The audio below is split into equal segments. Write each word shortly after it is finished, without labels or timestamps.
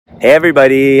Hey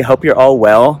everybody, hope you're all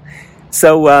well.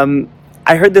 So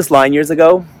I heard this line years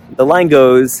ago. The line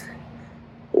goes,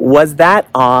 was that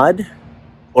odd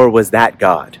or was that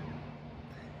God?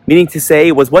 Meaning to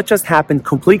say, was what just happened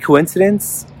complete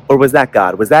coincidence or was that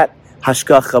God? Was that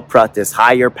Hashgacha Pratis,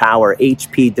 higher power,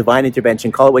 HP, divine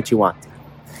intervention, call it what you want.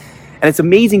 And it's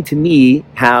amazing to me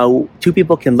how two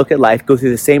people can look at life, go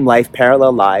through the same life,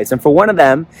 parallel lives, and for one of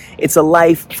them, it's a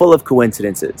life full of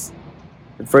coincidences.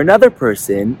 For another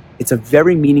person, it's a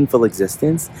very meaningful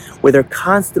existence where they're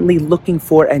constantly looking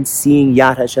for and seeing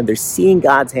Yad Hashem. They're seeing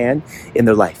God's hand in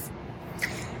their life.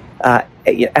 At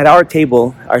our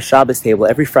table, our Shabbos table,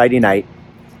 every Friday night,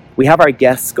 we have our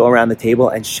guests go around the table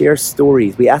and share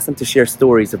stories. We ask them to share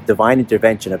stories of divine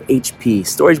intervention, of HP,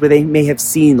 stories where they may have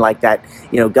seen like that,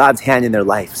 God's hand in their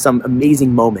life, some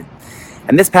amazing moment.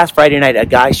 And this past Friday night, a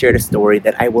guy shared a story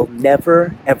that I will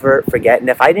never, ever forget. And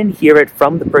if I didn't hear it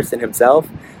from the person himself,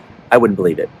 I wouldn't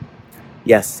believe it.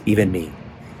 Yes, even me.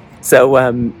 So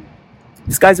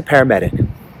this guy's a paramedic.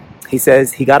 He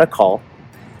says he got a call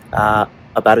about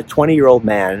a 20-year-old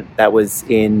man that was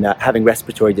in having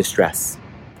respiratory distress.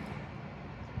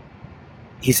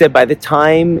 He said by the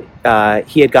time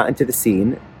he had gotten to the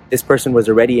scene, this person was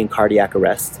already in cardiac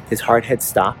arrest. His heart had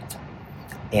stopped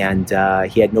and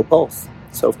he had no pulse.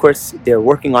 So, of course, they're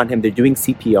working on him. They're doing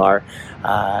CPR,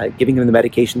 giving him the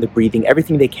medication, the breathing,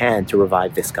 everything they can to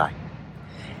revive this guy.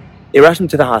 They rushed him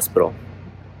to the hospital.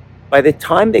 By the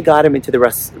time they got him into the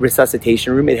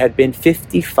resuscitation room, it had been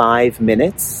 55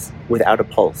 minutes without a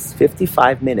pulse.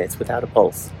 55 minutes without a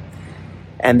pulse.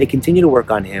 And they continue to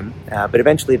work on him. But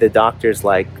eventually the doctor's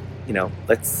like,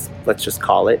 let's just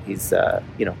call it. He's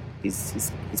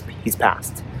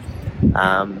passed.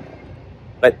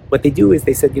 But what they do is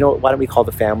they said, why don't we call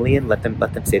the family and let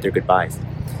them say their goodbyes.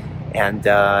 And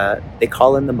they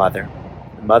call in the mother.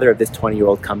 The mother of this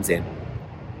 20-year-old comes in.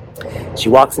 She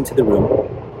walks into the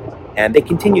room and they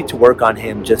continue to work on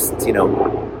him, just,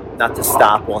 not to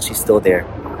stop while she's still there.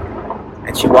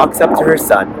 And she walks up to her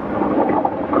son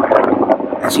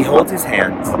and she holds his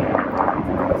hand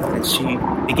and she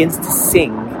begins to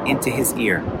sing into his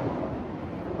ear.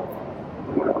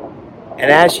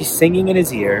 And as she's singing in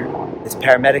his ear, this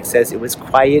paramedic says it was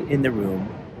quiet in the room.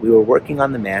 We were working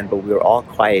on the man, but we were all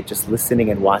quiet, just listening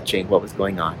and watching what was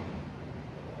going on.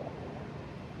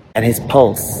 And his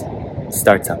pulse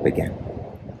starts up again.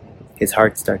 His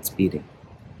heart starts beating.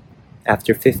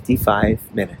 After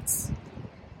 55 minutes.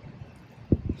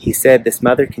 He said this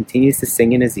mother continues to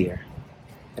sing in his ear.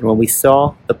 And when we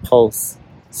saw the pulse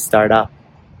start up,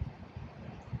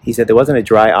 he said there wasn't a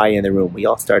dry eye in the room. We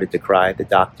all started to cry, the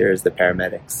doctors, the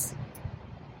paramedics.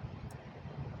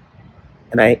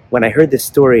 And when I heard this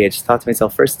story, I just thought to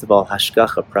myself, first of all,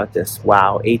 Hashgacha Pratis,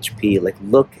 wow, HP,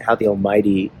 look how the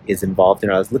Almighty is involved in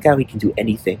our lives. Look how He can do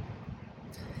anything.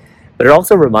 But it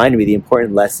also reminded me the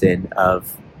important lesson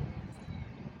of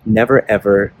never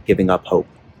ever giving up hope.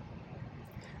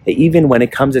 That even when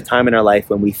it comes a time in our life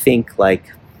when we think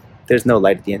there's no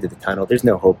light at the end of the tunnel, there's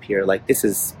no hope here,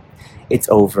 it's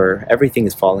over, everything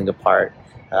is falling apart,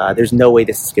 there's no way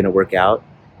this is going to work out.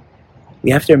 We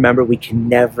have to remember we can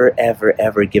never, ever,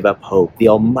 ever give up hope. The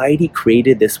Almighty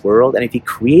created this world, and if He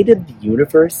created the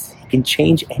universe, He can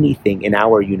change anything in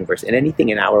our universe and anything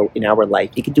in our life.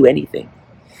 He can do anything.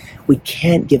 We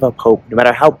can't give up hope, no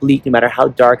matter how bleak, no matter how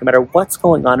dark, no matter what's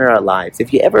going on in our lives.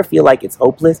 If you ever feel like it's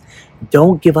hopeless,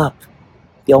 don't give up.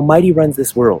 The Almighty runs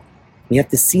this world. We have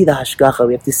to see the Hashgacha.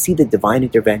 We have to see the divine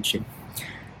intervention.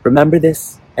 Remember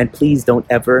this, and please don't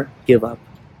ever give up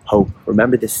hope.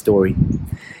 Remember this story.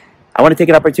 I want to take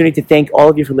an opportunity to thank all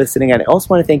of you for listening, and I also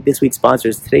want to thank this week's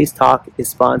sponsors. Today's talk is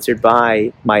sponsored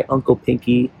by my Uncle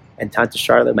Pinky and Tante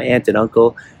Charlotte, my aunt and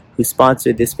uncle, who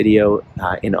sponsored this video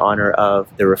in honor of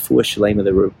the Refuah Shalema,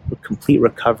 the complete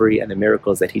recovery and the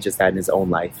miracles that he just had in his own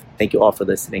life. Thank you all for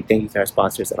listening. Thank you to our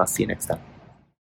sponsors, and I'll see you next time.